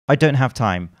I don't have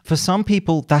time. For some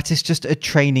people, that is just a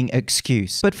training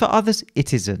excuse, but for others,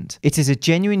 it isn't. It is a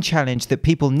genuine challenge that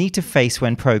people need to face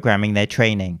when programming their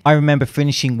training. I remember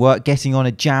finishing work, getting on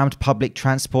a jammed public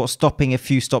transport, stopping a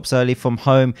few stops early from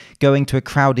home, going to a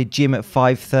crowded gym at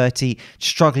 5:30,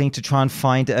 struggling to try and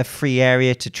find a free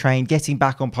area to train, getting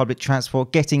back on public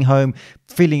transport, getting home,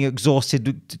 feeling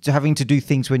exhausted, having to do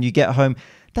things when you get home.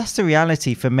 That's the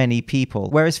reality for many people.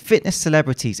 Whereas fitness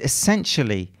celebrities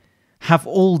essentially have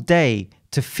all day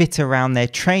to fit around their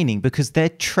training because their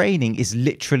training is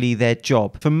literally their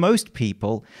job. For most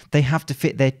people, they have to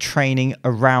fit their training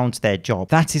around their job.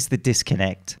 That is the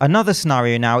disconnect. Another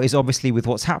scenario now is obviously with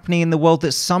what's happening in the world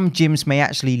that some gyms may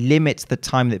actually limit the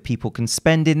time that people can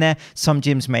spend in there. Some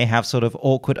gyms may have sort of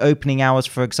awkward opening hours,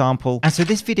 for example. And so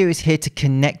this video is here to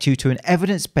connect you to an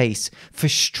evidence base for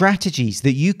strategies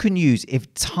that you can use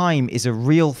if time is a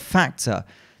real factor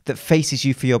that faces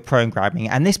you for your programming.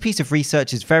 And this piece of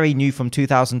research is very new from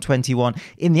 2021.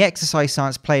 In the exercise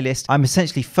science playlist, I'm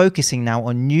essentially focusing now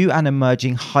on new and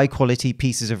emerging high quality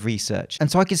pieces of research.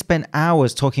 And so I could spend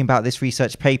hours talking about this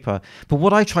research paper, but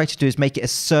what I try to do is make it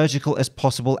as surgical as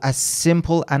possible, as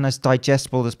simple and as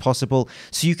digestible as possible,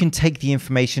 so you can take the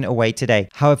information away today.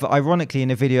 However, ironically, in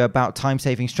a video about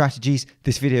time-saving strategies,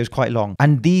 this video is quite long.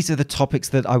 And these are the topics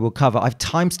that I will cover. I've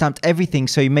time-stamped everything,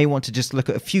 so you may want to just look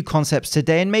at a few concepts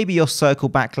today and maybe you'll circle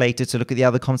back later to look at the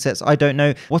other concepts. I don't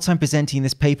know. What I'm presenting in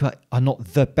this paper are not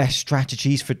the best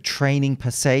strategies for training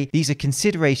per se. These are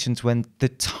considerations when the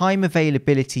time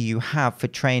availability you have for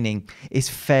training is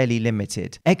fairly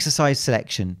limited. Exercise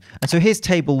selection. And so here's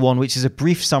table 1, which is a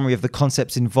brief summary of the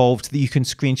concepts involved that you can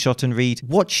screenshot and read.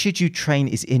 What should you train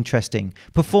is interesting.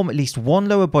 Perform at least 1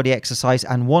 lower body exercise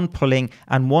and 1 pulling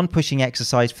and 1 pushing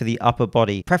exercise for the upper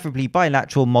body, preferably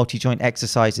bilateral multi-joint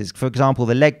exercises. For example,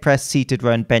 the leg press, seated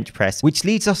row, and bench press, which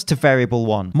leads us to variable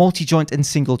 1, multi-joint and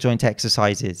single joint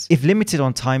exercises. If limited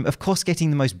on time, of course,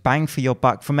 getting the most bang for your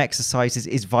buck from exercises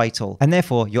is vital, and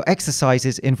therefore your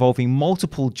exercises involving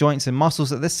multiple joints and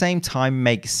muscles at the same time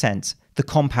make sense. The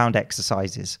compound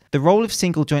exercises. The role of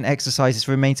single joint exercises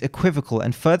remains equivocal,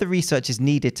 and further research is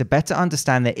needed to better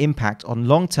understand their impact on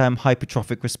long-term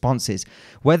hypertrophic responses,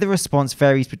 where the response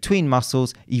varies between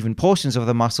muscles, even portions of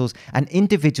the muscles, and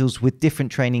individuals with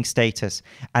different training status,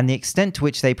 and the extent to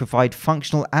which they provide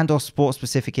functional and/or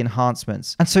sport-specific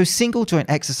enhancements. And so single joint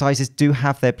exercises do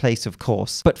have their place, of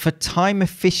course, but for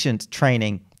time-efficient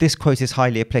training, this quote is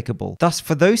highly applicable. Thus,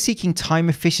 for those seeking time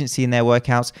efficiency in their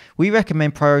workouts, we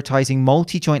recommend prioritizing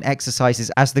multi-joint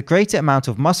exercises as the greater amount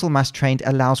of muscle mass trained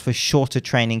allows for shorter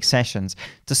training sessions,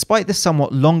 despite the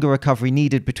somewhat longer recovery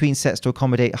needed between sets to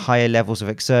accommodate higher levels of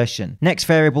exertion. Next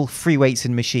variable, free weights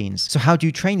and machines. So how do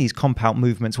you train these compound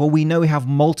movements? Well, we know we have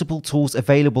multiple tools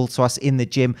available to us in the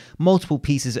gym, multiple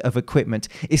pieces of equipment.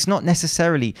 It's not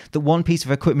necessarily that one piece of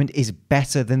equipment is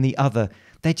better than the other.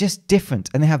 They're just different,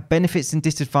 and they have benefits and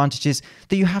disadvantages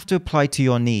that you have to apply to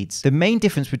your needs. The main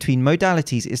difference between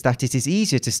modalities is that it is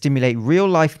easier to stimulate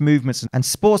real-life movements and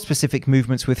sport-specific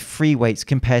movements with free weights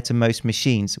compared to most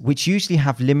machines, which usually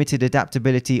have limited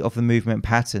adaptability of the movement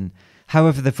pattern.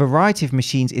 However, the variety of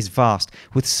machines is vast,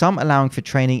 with some allowing for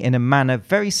training in a manner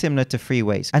very similar to free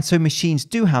weights. And so machines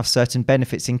do have certain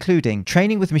benefits, including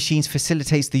training with machines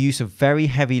facilitates the use of very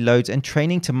heavy loads and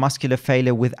training to muscular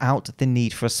failure without the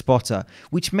need for a spotter,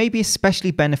 which may be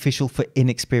especially beneficial for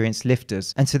inexperienced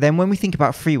lifters. And so then when we think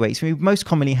about free weights, we most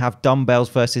commonly have dumbbells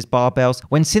versus barbells.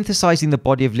 When synthesizing the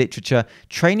body of literature,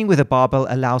 training with a barbell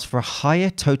allows for a higher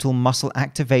total muscle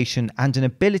activation and an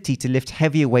ability to lift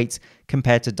heavier weights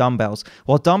compared to dumbbells.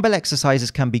 While dumbbell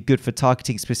exercises can be good for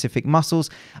targeting specific muscles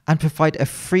and provide a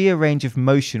freer range of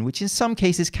motion, which in some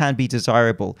cases can be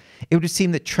desirable, it would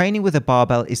seem that training with a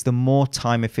barbell is the more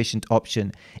time-efficient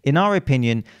option. In our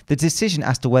opinion, the decision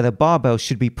as to whether barbells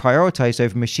should be prioritized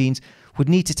over machines would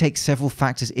need to take several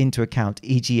factors into account,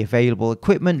 e.g. available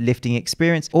equipment, lifting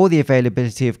experience, or the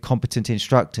availability of competent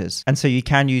instructors. And so you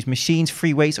can use machines,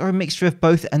 free weights, or a mixture of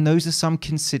both, and those are some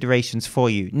considerations for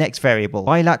you. Next variable,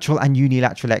 bilateral and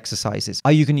unilateral exercises.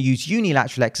 Are you going to use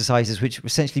unilateral exercises, which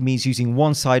essentially means using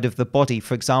one side of the body,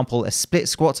 for example, a split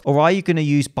squat, or are you going to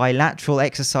use bilateral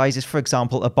exercises, for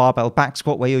example, a barbell back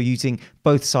squat, where you're using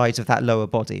both sides of that lower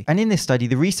body? And in this study,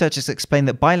 the researchers explained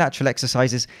that bilateral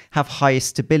exercises have higher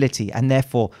stability, and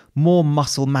therefore more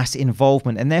muscle mass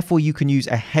involvement, and therefore you can use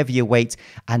a heavier weight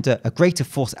and a greater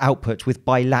force output with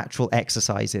bilateral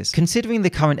exercises. Considering the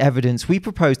current evidence, we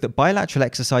propose that bilateral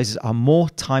exercises are more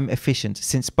time efficient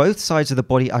since both sides of the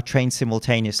body are trained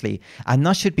simultaneously and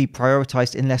thus should be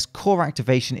prioritized unless core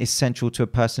activation is central to a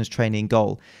person's training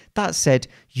goal. That said,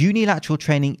 unilateral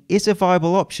training is a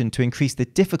viable option to increase the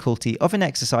difficulty of an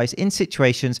exercise in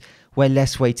situations where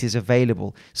less weight is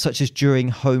available, such as during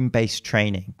home-based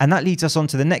training. And that leads us on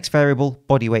to the next variable,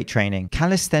 bodyweight training.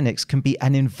 Calisthenics can be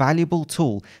an invaluable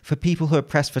tool for people who are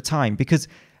pressed for time because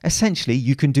essentially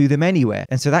you can do them anywhere.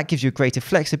 And so that gives you greater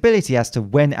flexibility as to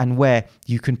when and where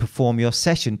you can perform your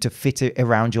session to fit it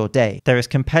around your day. There is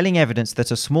compelling evidence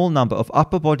that a small number of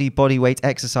upper body bodyweight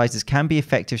exercises can be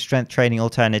effective strength training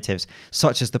alternatives,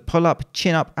 such as the pull-up,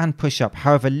 chin-up, and push-up.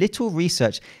 However, little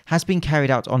research has been carried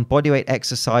out on bodyweight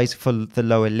exercise for the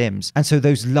lower limbs. And so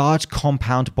those large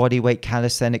compound bodyweight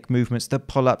calisthenic movements, the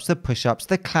pull-ups, the push-ups,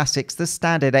 the classics, the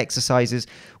standard exercises,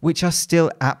 which are still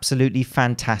absolutely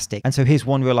fantastic. And so here's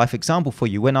one real life example for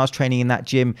you. When I was training in that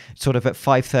gym sort of at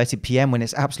 5:30 p.m. when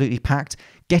it's absolutely packed,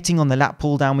 getting on the lat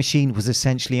pull down machine was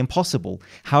essentially impossible.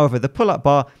 However, the pull-up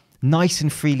bar, nice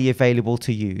and freely available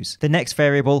to use. The next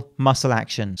variable, muscle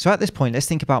action. So at this point, let's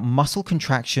think about muscle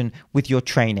contraction with your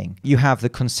training. You have the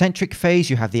concentric phase,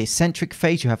 you have the eccentric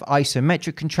phase, you have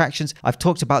isometric contractions. I've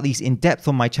talked about these in depth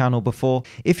on my channel before.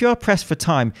 If you're pressed for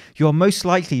time, you're most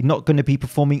likely not going to be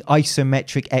performing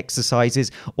isometric exercises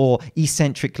or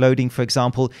eccentric loading, for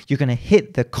example. You're going to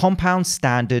hit the compound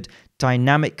standard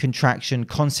dynamic contraction,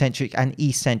 concentric and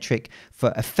eccentric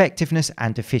for effectiveness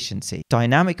and efficiency.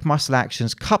 Dynamic muscle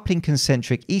actions coupling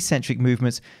concentric, eccentric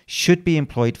movements should be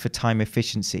employed for time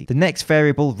efficiency. The next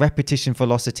variable, repetition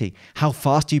velocity. How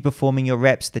fast are you performing your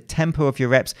reps, the tempo of your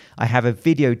reps? I have a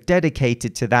video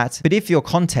dedicated to that. But if your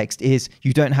context is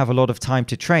you don't have a lot of time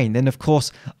to train, then of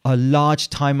course a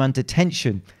large time under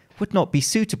tension would not be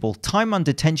suitable. Time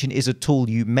under tension is a tool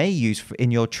you may use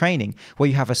in your training where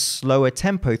you have a slower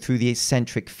tempo through the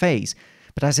eccentric phase.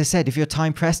 But as I said, if you're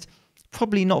time pressed,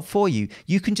 probably not for you.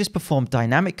 You can just perform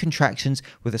dynamic contractions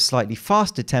with a slightly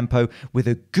faster tempo with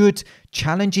a good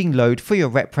challenging load for your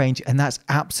rep range, and that's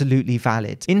absolutely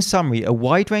valid. In summary, a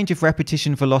wide range of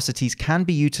repetition velocities can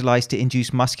be utilized to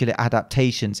induce muscular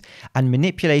adaptations, and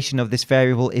manipulation of this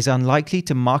variable is unlikely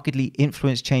to markedly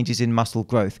influence changes in muscle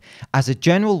growth. As a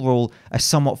general rule, a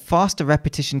somewhat faster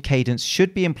repetition cadence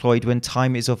should be employed when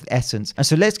time is of essence. And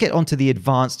so let's get on to the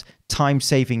advanced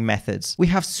time-saving methods. We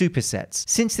have supersets.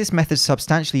 Since this method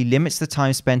substantially limits the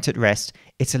time spent at rest,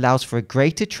 it allows for a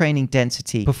greater training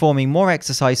density, performing more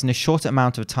exercise in a shorter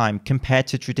amount of time compared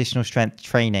to traditional strength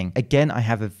training. Again, I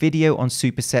have a video on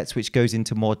supersets which goes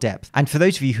into more depth. And for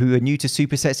those of you who are new to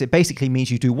supersets, it basically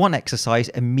means you do one exercise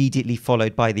immediately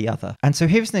followed by the other. And so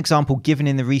here's an example given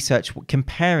in the research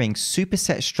comparing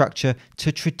superset structure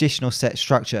to traditional set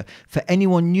structure. For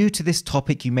anyone new to this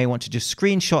topic, you may want to just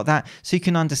screenshot that so you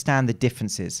can understand the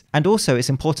differences. And also, it's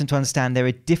important to understand there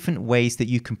are different ways that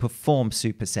you can perform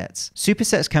supersets.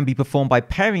 Supersets can be performed by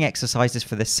pairing exercises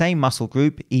for the same muscle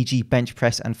group, e.g. bench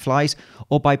press and flies,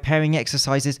 or by pairing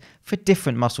exercises for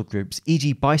different muscle groups,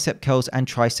 e.g. bicep curls and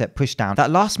tricep pushdown.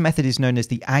 That last method is known as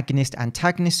the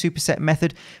agonist-antagonist superset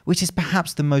method, which is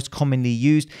perhaps the most commonly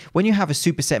used. When you have a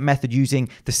superset method using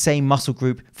the same muscle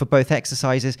group for both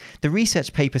exercises, the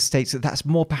research paper states that that's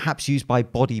more perhaps used by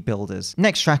bodybuilders.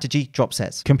 Next strategy, drop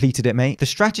sets. Completed it, mate. The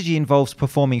strategy involves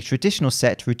performing a traditional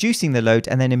set, reducing the load,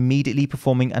 and then immediately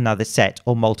performing another set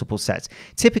or multiple sets.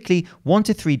 Typically, 1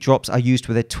 to 3 drops are used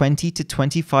with a 20 to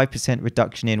 25%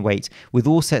 reduction in weight, with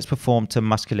all sets performed to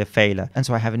muscular failure. And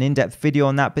so I have an in-depth video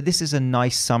on that, but this is a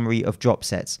nice summary of drop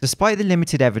sets. Despite the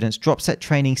limited evidence, drop set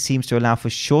training seems to allow for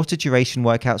shorter duration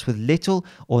workouts with little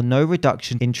or no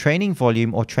reduction in training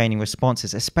volume or training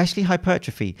responses, especially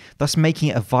hypertrophy, thus making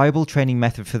it a viable training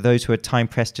method for those who are time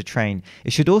pressed to train.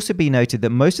 It should also be noted that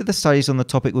most of the studies on the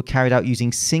topic were carried out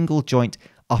using single joint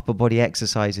upper body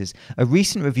exercises. A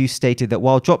recent review stated that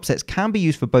while drop sets can be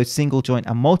used for both single joint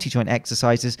and multi-joint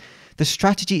exercises, the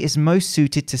strategy is most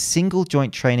suited to single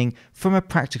joint training from a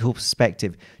practical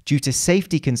perspective. Due to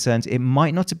safety concerns, it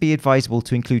might not be advisable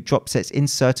to include drop sets in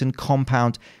certain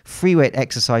compound free weight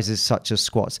exercises such as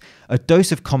squats. A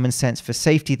dose of common sense for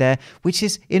safety there, which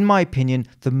is, in my opinion,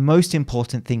 the most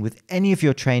important thing with any of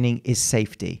your training is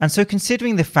safety. And so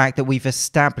considering the fact that we've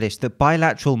established that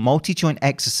bilateral multi-joint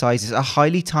exercises are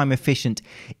highly time efficient,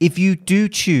 if you do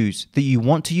choose that you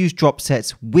want to use drop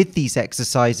sets with these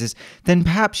exercises, then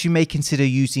perhaps you may may consider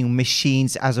using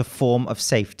machines as a form of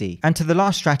safety. And to the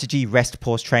last strategy,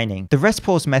 rest-pause training. The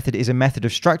rest-pause method is a method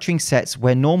of structuring sets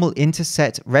where normal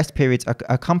inter-set rest periods are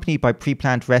accompanied by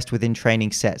pre-planned rest within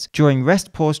training sets. During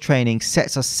rest-pause training,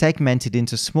 sets are segmented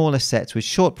into smaller sets with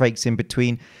short breaks in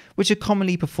between, which are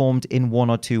commonly performed in one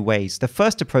or two ways. The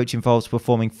first approach involves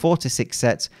performing 4 to 6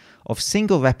 sets of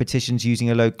single repetitions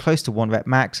using a load close to 1 rep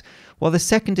max, while the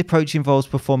second approach involves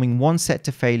performing 1 set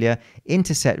to failure,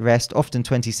 interset rest, often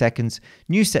 20 seconds,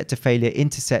 new set to failure,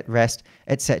 interset rest,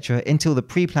 etc. until the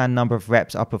pre-planned number of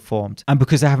reps are performed. And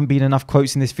because there haven't been enough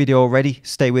quotes in this video already,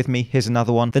 stay with me, here's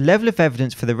another one. The level of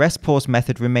evidence for the rest pause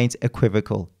method remains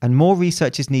equivocal, and more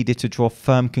research is needed to draw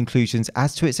firm conclusions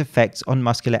as to its effects on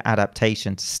muscular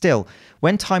adaptation. Still,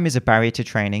 when time is a barrier to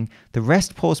training, the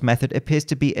rest pause method appears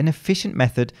to be an efficient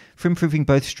method for improving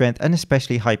both strength and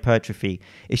especially hypertrophy.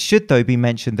 It should though be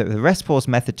mentioned that the rest pause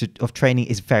method of training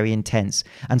is very intense,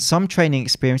 and some training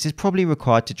experience is probably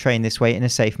required to train this way in a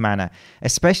safe manner,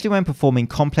 especially when performing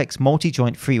complex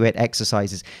multi-joint free weight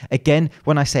exercises. Again,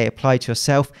 when I say apply to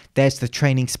yourself, there's the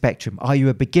training spectrum. Are you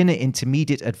a beginner,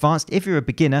 intermediate, advanced? If you're a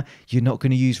beginner, you're not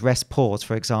going to use rest pause,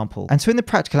 for example. And so in the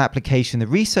practical application, the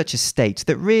researchers state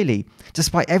that really,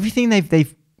 despite everything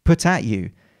they've put at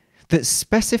you, that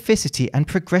specificity and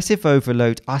progressive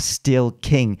overload are still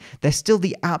king. They're still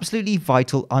the absolutely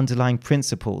vital underlying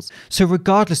principles. So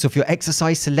regardless of your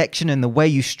exercise selection and the way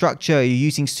you structure, you're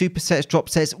using supersets, drop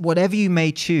sets, whatever you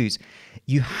may choose,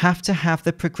 you have to have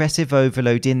the progressive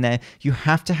overload in there. You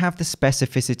have to have the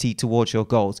specificity towards your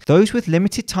goals. Those with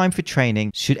limited time for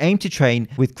training should aim to train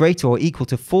with greater or equal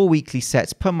to 4 weekly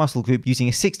sets per muscle group using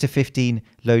a 6 to 15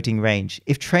 loading range.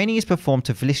 If training is performed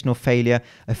to volitional failure,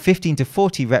 a 15 to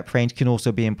 40 rep range can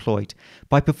also be employed.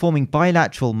 By performing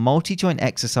bilateral multi-joint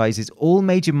exercises, all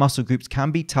major muscle groups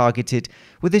can be targeted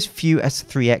with as few as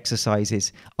 3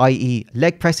 exercises, i.e.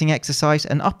 leg pressing exercise,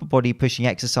 an upper body pushing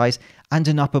exercise, and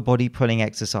an upper body pulling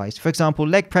exercise. For example,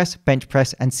 leg press, bench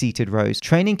press, and seated rows.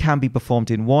 Training can be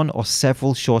performed in 1 or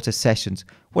several shorter sessions,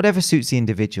 whatever suits the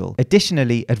individual.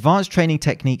 Additionally, advanced training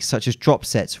techniques such as drop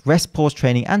sets, rest pause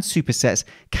training, and supersets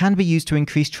can be used to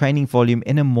increase training volume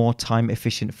in a more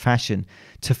time-efficient fashion.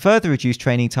 To further reduce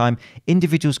training time,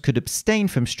 individuals could abstain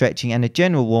from stretching and a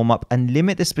general warm-up and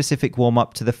limit the specific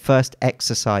warm-up to the first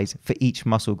exercise for each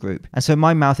muscle group. And so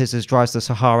my mouth is as dry as the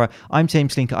Sahara. I'm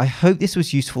James Linker. I hope this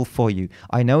was useful for you.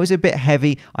 I know it's a bit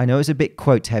heavy. I know it's a bit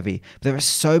quote heavy. But there are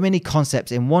so many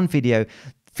concepts in one video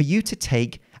for you to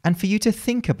take and for you to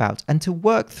think about and to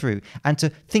work through and to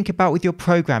think about with your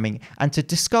programming and to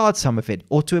discard some of it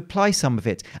or to apply some of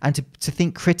it and to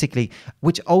think critically,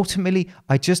 which ultimately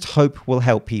I just hope will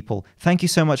help people. Thank you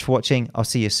so much for watching. I'll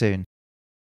see you soon.